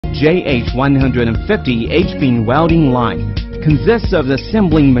JH150 H-beam welding line consists of the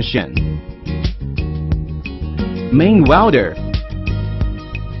assembling machine, main welder,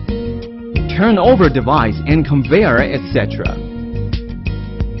 turnover device and conveyor, etc.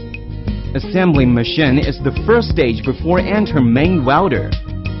 Assembling machine is the first stage before entering main welder.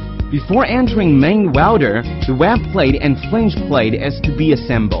 Before entering main welder, the web plate and flange plate is to be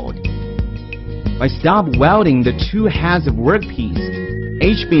assembled. By stop welding the two heads of workpiece,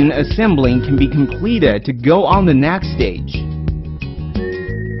 H-beam assembling can be completed to go on the next stage.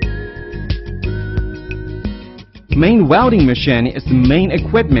 Main welding machine is the main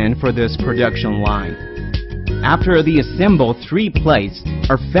equipment for this production line. After the assembled three plates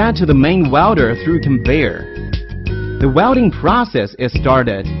are fed to the main welder through conveyor. The welding process is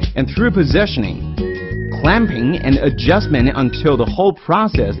started and through positioning, clamping and adjustment until the whole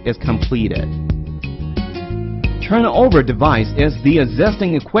process is completed. Turnover device is the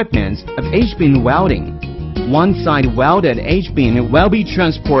existing equipment of H-beam welding. One side welded H-beam will be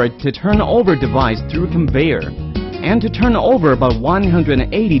transported to turnover device through conveyor and to turn over about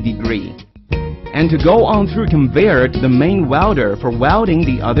 180 degrees, and to go on through conveyor to the main welder for welding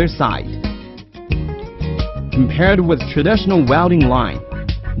the other side. Compared with traditional welding line,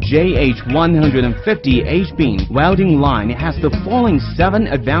 JH150 H-beam welding line has the following 7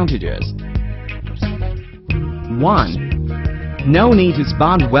 advantages. 1. No need to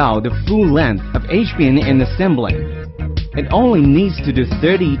spot weld the full length of H-beam in assembling. It only needs to do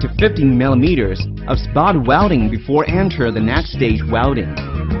 30 to 50 millimeters of spot welding before enter the next stage welding.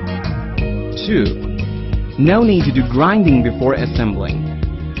 2. No need to do grinding before assembling.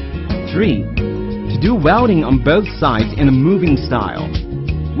 3. To do welding on both sides in a moving style,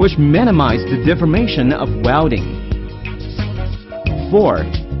 which minimizes the deformation of welding. 4.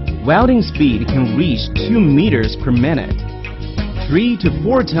 Welding speed can reach 2 meters per minute, 3 to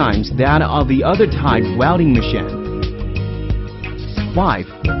 4 times that of the other type welding machine. 5.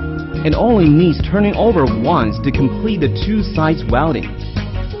 It only needs turning over once to complete the two sides welding.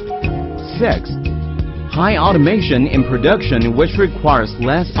 6. High automation in production which requires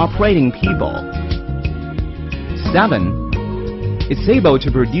less operating people. 7. It's able to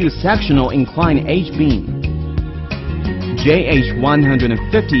produce sectional inclined H-beam.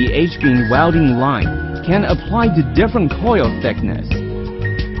 JH150 H-beam welding line can apply to different coil thickness.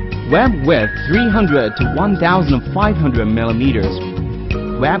 Web width 300 to 1,500 millimeters.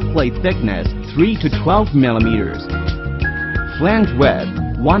 Web plate thickness 3 to 12 millimeters. Flange width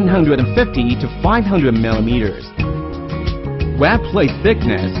 150 to 500 millimeters. Web plate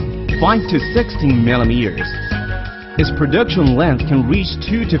thickness 5 to 16 millimeters. Its production length can reach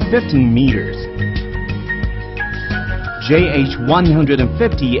 2 to 15 meters.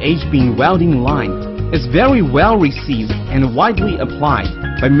 JH150 H-beam welding line is very well received and widely applied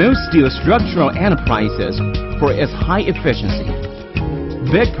by most steel structural enterprises for its high efficiency,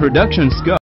 big production scope,